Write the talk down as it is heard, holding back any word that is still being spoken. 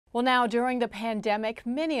Well, now, during the pandemic,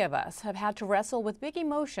 many of us have had to wrestle with big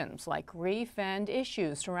emotions like grief and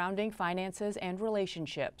issues surrounding finances and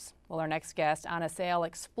relationships. Well, our next guest, Anna Sale,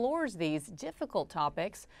 explores these difficult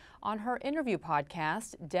topics on her interview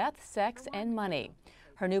podcast, Death, Sex, and Money.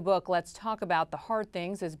 Her new book, Let's Talk About the Hard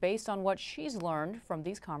Things, is based on what she's learned from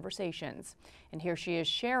these conversations. And here she is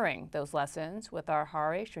sharing those lessons with our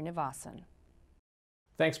Hari Sreenivasan.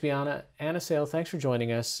 Thanks, Bianna. Anna Sale, thanks for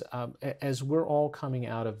joining us. As we're all coming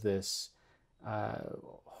out of this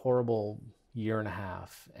horrible year and a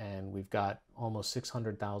half, and we've got almost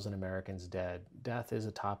 600,000 Americans dead, death is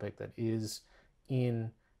a topic that is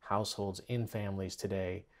in households, in families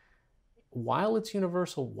today. While it's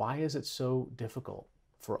universal, why is it so difficult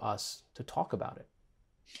for us to talk about it?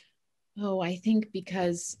 Oh, I think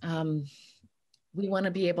because we want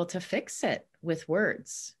to be able to fix it with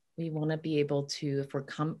words. We want to be able to, if we're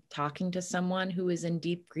talking to someone who is in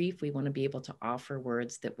deep grief, we want to be able to offer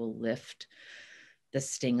words that will lift the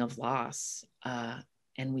sting of loss.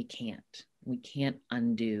 And we can't. We can't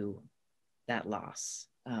undo that loss.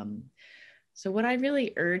 So what I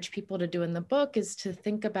really urge people to do in the book is to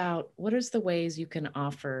think about what is the ways you can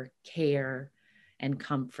offer care and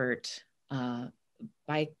comfort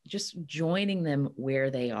by just joining them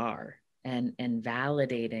where they are. And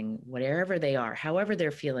validating whatever they are, however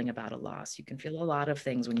they're feeling about a loss. You can feel a lot of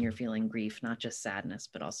things when you're feeling grief, not just sadness,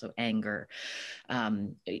 but also anger,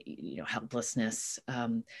 helplessness,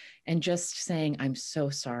 and just saying, I'm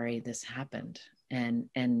so sorry this happened,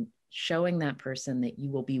 and showing that person that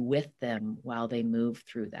you will be with them while they move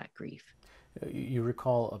through that grief. You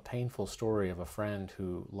recall a painful story of a friend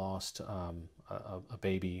who lost a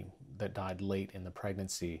baby that died late in the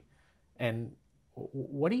pregnancy. And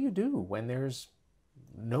what do you do when there's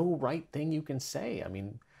no right thing you can say? I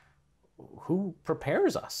mean, who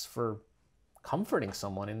prepares us for comforting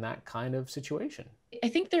someone in that kind of situation? I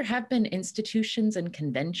think there have been institutions and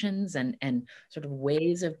conventions and sort of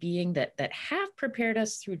ways of being that have prepared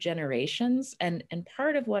us through generations. And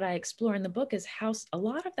part of what I explore in the book is how a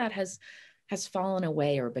lot of that has fallen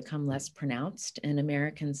away or become less pronounced in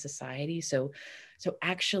American society. So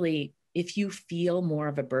actually, if you feel more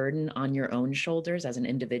of a burden on your own shoulders as an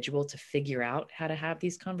individual to figure out how to have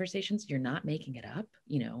these conversations, you're not making it up,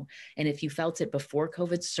 and if you felt it before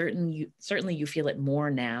COVID, certainly you feel it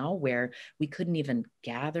more now, where we couldn't even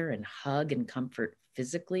gather and hug and comfort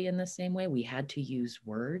physically in the same way. We had to use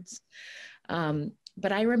words.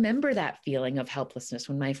 But I remember that feeling of helplessness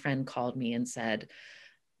when my friend called me and said,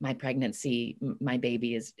 my pregnancy, my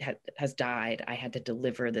baby has died. I had to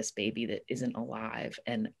deliver this baby that isn't alive.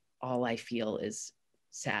 And all I feel is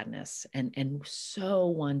sadness and so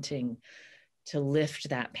wanting to lift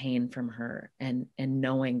that pain from her and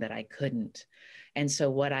knowing that I couldn't. And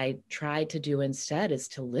so what I tried to do instead is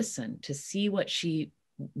to listen, to see what she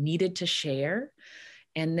needed to share,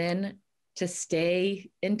 and then to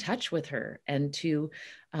stay in touch with her and to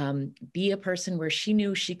be a person where she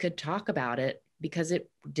knew she could talk about it, because it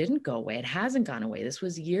didn't go away. It hasn't gone away. This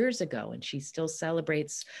was years ago, and she still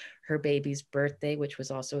celebrates her baby's birthday, which was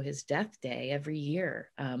also his death day, every year.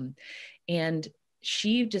 And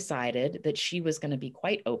she decided that she was going to be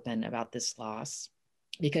quite open about this loss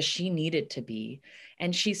because she needed to be.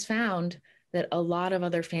 And she's found that a lot of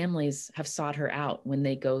other families have sought her out when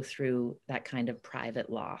they go through that kind of private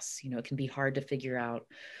loss. It can be hard to figure out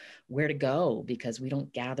where to go because we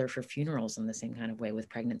don't gather for funerals in the same kind of way with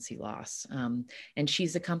pregnancy loss. And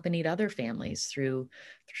she's accompanied other families through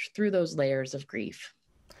those layers of grief.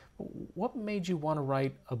 What made you want to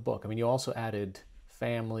write a book? I mean, you also added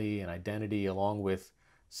family and identity along with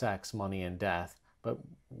sex, money, and death, but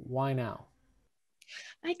why now?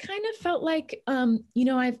 I kind of felt like,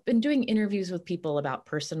 I've been doing interviews with people about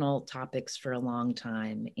personal topics for a long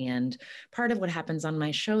time. And part of what happens on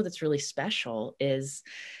my show that's really special is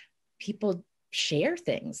people share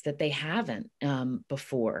things that they haven't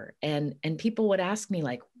before. And people would ask me,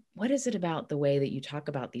 like, what is it about the way that you talk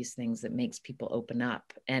about these things that makes people open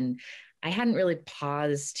up? And I hadn't really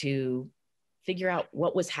paused to figure out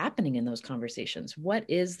what was happening in those conversations. What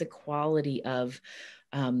is the quality of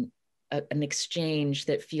an exchange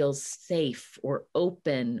that feels safe or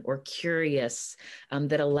open or curious,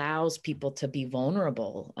 that allows people to be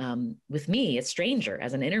vulnerable with me, a stranger,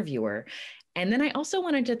 as an interviewer. And then I also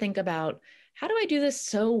wanted to think about, how do I do this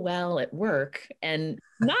so well at work and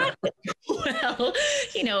not well,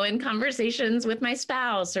 in conversations with my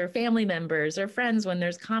spouse or family members or friends when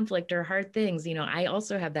there's conflict or hard things? I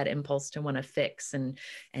also have that impulse to want to fix and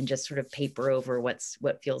just sort of paper over what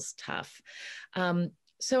feels tough.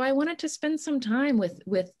 So I wanted to spend some time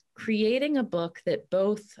with creating a book that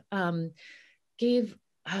both gave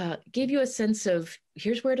gave you a sense of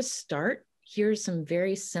here's where to start. Here's some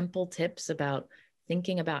very simple tips about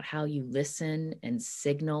thinking about how you listen and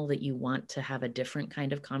signal that you want to have a different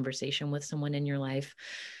kind of conversation with someone in your life.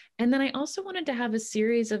 And then I also wanted to have a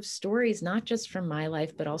series of stories, not just from my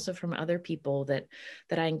life, but also from other people that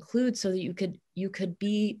I include, so that you could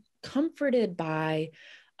be comforted by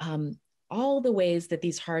all the ways that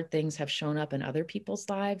these hard things have shown up in other people's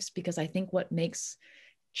lives. Because I think what makes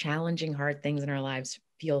challenging, hard things in our lives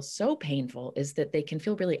feel so painful is that they can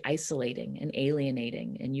feel really isolating and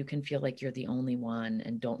alienating, and you can feel like you're the only one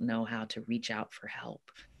and don't know how to reach out for help.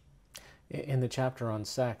 In the chapter on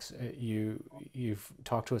sex, you've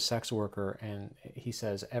talked to a sex worker, and he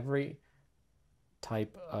says every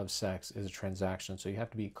type of sex is a transaction, so you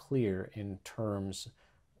have to be clear in terms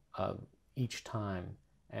of each time.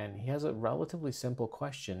 And he has a relatively simple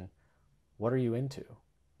question: what are you into?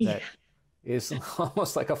 That is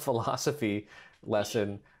almost like a philosophy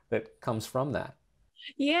lesson that comes from that.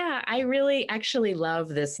 Yeah, I really actually love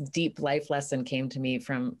this deep life lesson came to me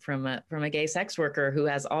from a gay sex worker who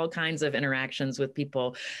has all kinds of interactions with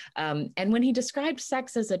people. And when he described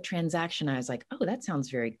sex as a transaction, I was like, oh, that sounds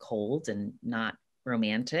very cold and not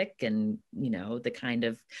romantic, and the kind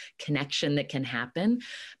of connection that can happen.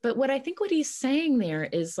 But what I think what he's saying there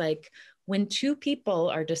is, like, when two people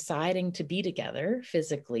are deciding to be together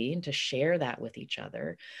physically and to share that with each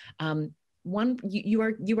other,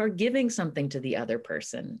 you are giving something to the other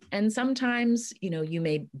person. And sometimes you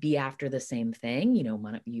may be after the same thing.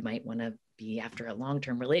 You might want to be after a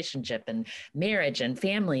long-term relationship and marriage and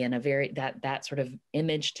family and a very that sort of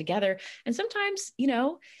image together. And sometimes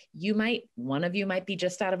one of you might be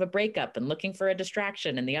just out of a breakup and looking for a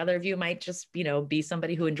distraction, and the other of you might just be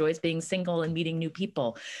somebody who enjoys being single and meeting new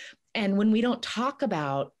people. And when we don't talk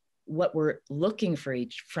about what we're looking for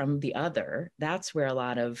each from the other, that's where a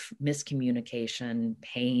lot of miscommunication,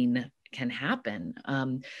 pain can happen.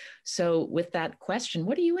 So with that question,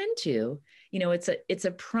 what are you into? It's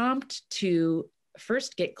a prompt to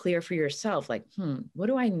first get clear for yourself, like, what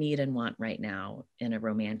do I need and want right now in a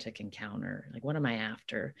romantic encounter? Like, what am I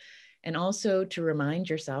after? And also to remind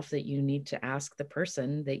yourself that you need to ask the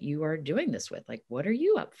person that you are doing this with, like, what are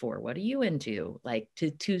you up for? What are you into? Like,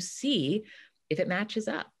 to see if it matches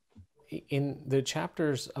up. In the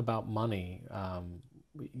chapters about money,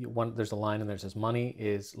 there's a line in there that says, money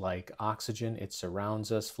is like oxygen. It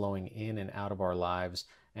surrounds us, flowing in and out of our lives.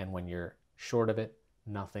 And when you're short of it,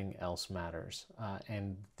 nothing else matters.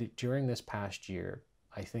 During this past year,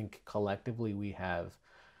 I think collectively we have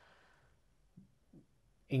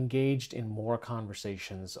engaged in more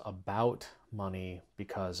conversations about money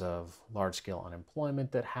because of large-scale unemployment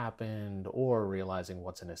that happened, or realizing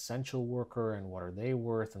what's an essential worker and what are they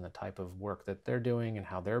worth and the type of work that they're doing and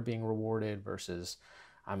how they're being rewarded versus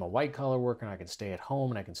I'm a white-collar worker and I can stay at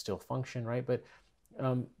home and I can still function, right? But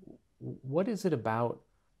what is it about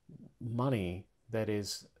money that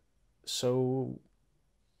is so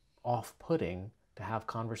off-putting to have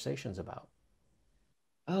conversations about?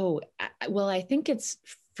 Oh, well, I think it's,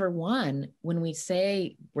 for one, when we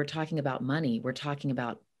say we're talking about money, we're talking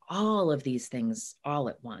about all of these things all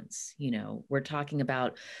at once. We're talking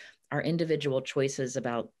about our individual choices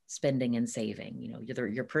about spending and saving,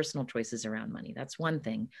 your personal choices around money. That's one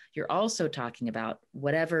thing. You're also talking about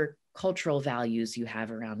whatever cultural values you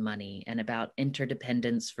have around money and about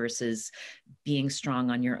interdependence versus being strong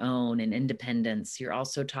on your own and independence. You're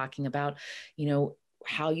also talking about,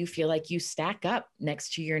 how you feel like you stack up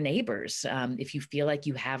next to your neighbors. If you feel like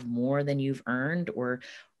you have more than you've earned, or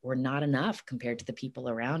not enough compared to the people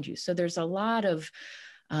around you. So there's a lot of,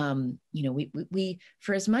 we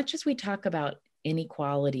for as much as we talk about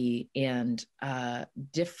inequality and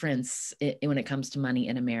difference when it comes to money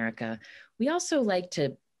in America, we also like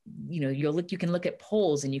to, you can look at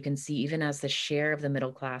polls and you can see, even as the share of the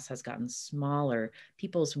middle class has gotten smaller,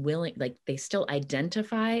 people's they still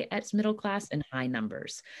identify as middle class in high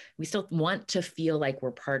numbers. We still want to feel like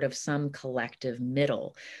we're part of some collective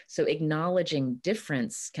middle. So acknowledging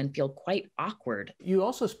difference can feel quite awkward. You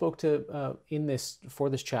also spoke to, for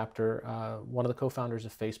this chapter, one of the co-founders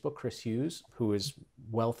of Facebook, Chris Hughes, who is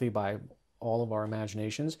wealthy by all of our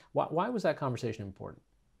imaginations. Why was that conversation important?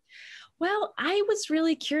 Well, I was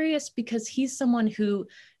really curious because he's someone who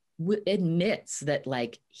admits that,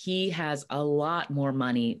 like, he has a lot more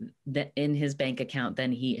money in his bank account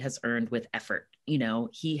than he has earned with effort.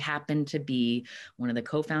 He happened to be one of the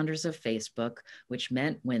co-founders of Facebook, which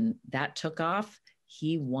meant when that took off,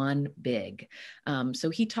 he won big.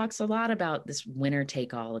 So he talks a lot about this winner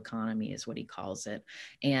take all economy is what he calls it.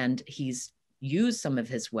 And he's use some of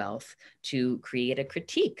his wealth to create a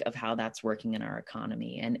critique of how that's working in our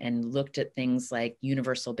economy, and looked at things like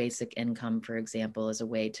universal basic income, for example, as a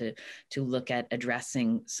way to look at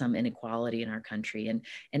addressing some inequality in our country.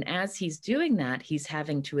 And as he's doing that, he's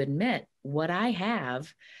having to admit, what I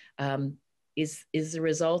have is the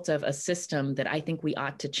result of a system that I think we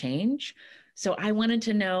ought to change. So I wanted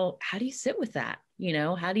to know, how do you sit with that? You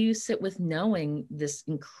know, how do you sit with knowing this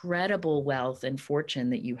incredible wealth and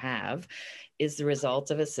fortune that you have is the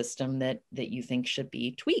result of a system that you think should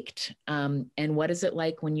be tweaked? And what is it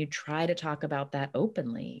like when you try to talk about that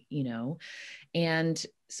openly, you know? And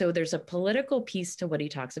so there's a political piece to what he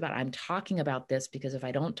talks about. I'm talking about this because if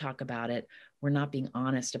I don't talk about it, we're not being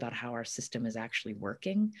honest about how our system is actually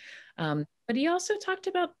working. But he also talked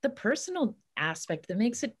about the personal aspect that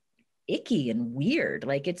makes it icky and weird.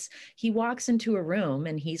 Like, he walks into a room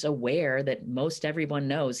and he's aware that most everyone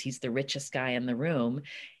knows he's the richest guy in the room,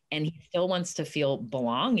 and he still wants to feel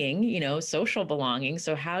belonging, you know, social belonging.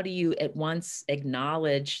 So how do you at once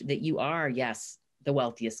acknowledge that you are, yes, the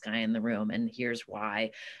wealthiest guy in the room, and here's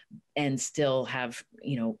why, and still have,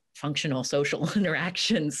 you know, functional social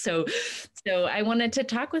interactions? So I wanted to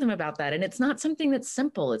talk with him about that. And it's not something that's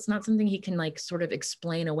simple. It's not something he can like sort of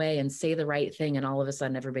explain away and say the right thing, and all of a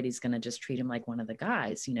sudden everybody's going to just treat him like one of the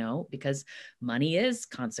guys, you know, because money is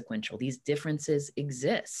consequential. These differences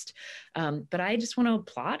exist. But I just want to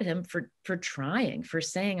applaud him for trying, for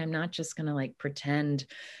saying, I'm not just going to like pretend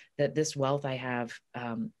that this wealth I have,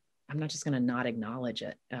 I'm not just going to not acknowledge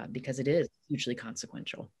it, because it is hugely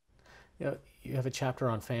consequential. You know, you have a chapter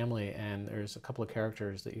on family, and there's a couple of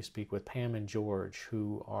characters that you speak with, Pam and George,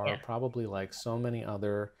 who are probably like so many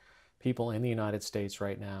other people in the United States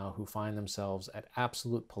right now who find themselves at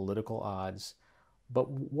absolute political odds. But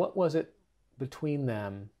what was it between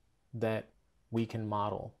them that we can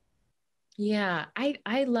model? Yeah,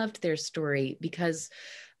 I loved their story because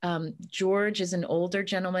George is an older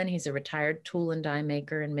gentleman. He's a retired tool and die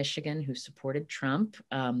maker in Michigan who supported Trump.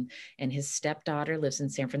 And his stepdaughter lives in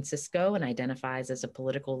San Francisco and identifies as a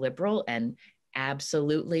political liberal and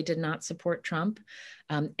absolutely did not support Trump.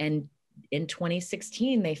 And in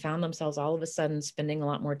 2016, they found themselves all of a sudden spending a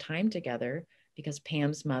lot more time together because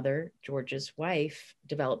Pam's mother, George's wife,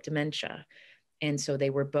 developed dementia. And so they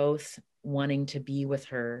were both wanting to be with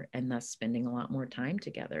her and thus spending a lot more time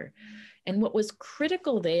together. And what was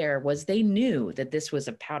critical there was they knew that this was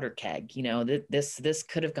a powder keg, you know, that this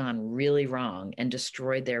could have gone really wrong and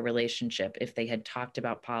destroyed their relationship if they had talked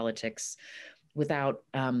about politics without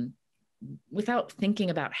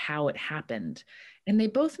thinking about how it happened. And they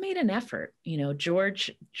both made an effort. You know,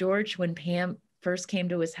 George, when Pam first came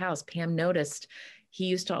to his house, Pam noticed he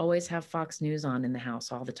used to always have Fox News on in the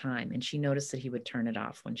house all the time. And she noticed that he would turn it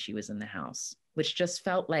off when she was in the house, which just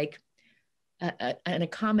felt like an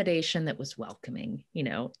accommodation that was welcoming, you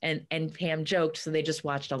know. And Pam joked, so they just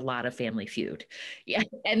watched a lot of Family Feud. Yeah.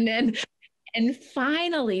 And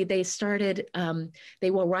finally they started,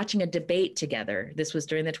 they were watching a debate together. This was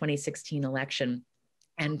during the 2016 election.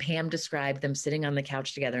 And Pam described them sitting on the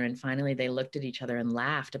couch together. And finally they looked at each other and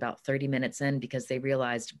laughed about 30 minutes in, because they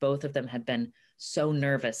realized both of them had been so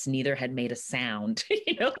nervous. Neither had made a sound,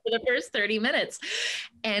 you know, for the first 30 minutes.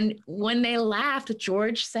 And when they laughed,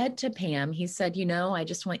 George said to Pam, he said, you know, I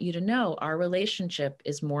just want you to know our relationship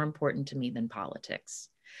is more important to me than politics.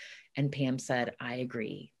 And Pam said, I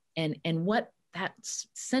agree. And what that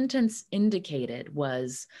sentence indicated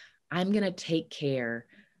was, I'm going to take care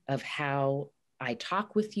of how I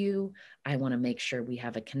talk with you. I want to make sure we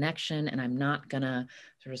have a connection, and I'm not going to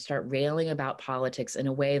sort of start railing about politics in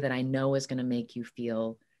a way that I know is going to make you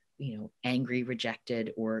feel, you know, angry,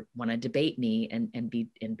 rejected, or want to debate me and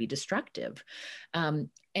be destructive. And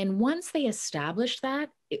once they established that,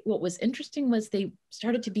 what was interesting was they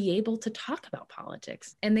started to be able to talk about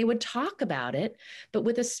politics, and they would talk about it, but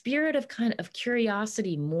with a spirit of kind of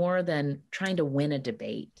curiosity more than trying to win a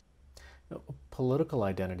debate. Political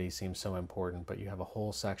identity seems so important, but you have a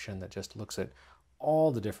whole section that just looks at all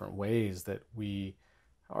the different ways that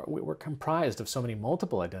we're comprised of so many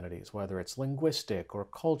multiple identities, whether it's linguistic or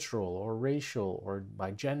cultural or racial or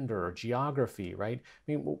by gender or geography, right? I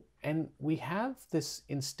mean, and we have this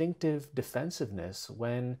instinctive defensiveness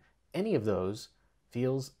when any of those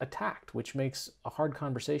feels attacked, which makes a hard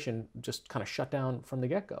conversation just kind of shut down from the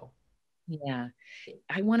get-go. Yeah,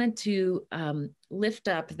 I wanted to lift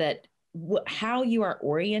up that how you are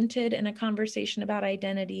oriented in a conversation about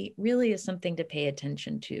identity really is something to pay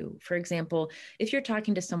attention to. For example, if you're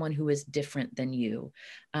talking to someone who is different than you,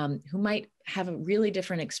 who might have a really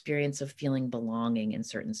different experience of feeling belonging in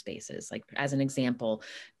certain spaces, like as an example,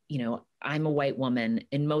 I'm a white woman.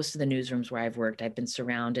 In most of the newsrooms where I've worked, I've been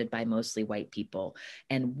surrounded by mostly white people.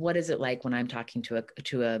 And what is it like when I'm talking to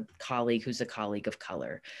a colleague who's a colleague of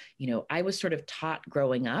color? I was sort of taught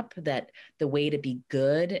growing up that the way to be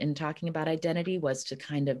good in talking about identity was to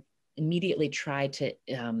kind of immediately try to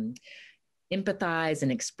empathize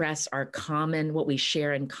and express what we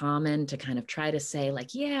share in common, to kind of try to say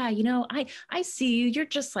like, yeah, I see you, you're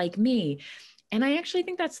just like me. And I actually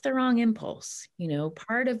think that's the wrong impulse.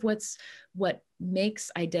 Part of what makes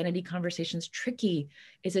identity conversations tricky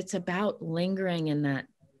is it's about lingering in that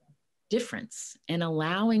difference and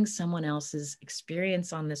allowing someone else's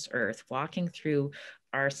experience on this earth, walking through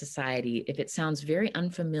our society, if it sounds very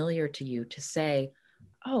unfamiliar to you, to say,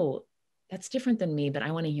 oh, that's different than me, but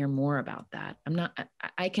I want to hear more about that.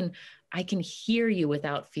 I can hear you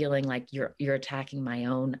without feeling like you're attacking my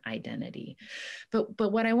own identity.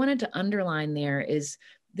 But what I wanted to underline there is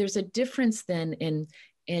there's a difference then in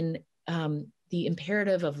the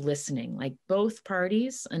imperative of listening. Like both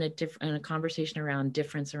parties in a conversation around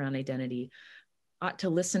difference around identity ought to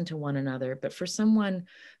listen to one another. But for someone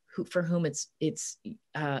for whom it's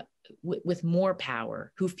with more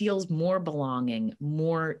power, who feels more belonging,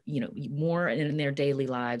 more in their daily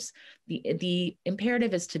lives, the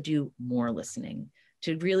imperative is to do more listening,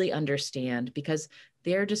 to really understand, because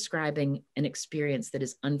they're describing an experience that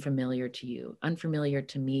is unfamiliar to you, unfamiliar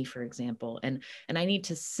to me, for example. And I need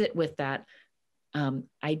to sit with that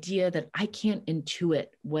idea that I can't intuit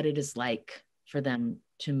what it is like for them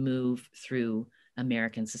to move through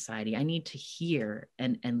American society. I need to hear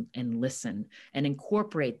and listen and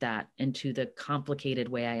incorporate that into the complicated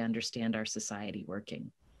way I understand our society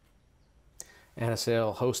working. Anna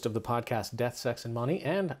Sale, host of the podcast Death, Sex, and Money,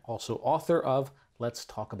 and also author of Let's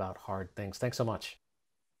Talk About Hard Things. Thanks so much.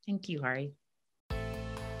 Thank you, Hari.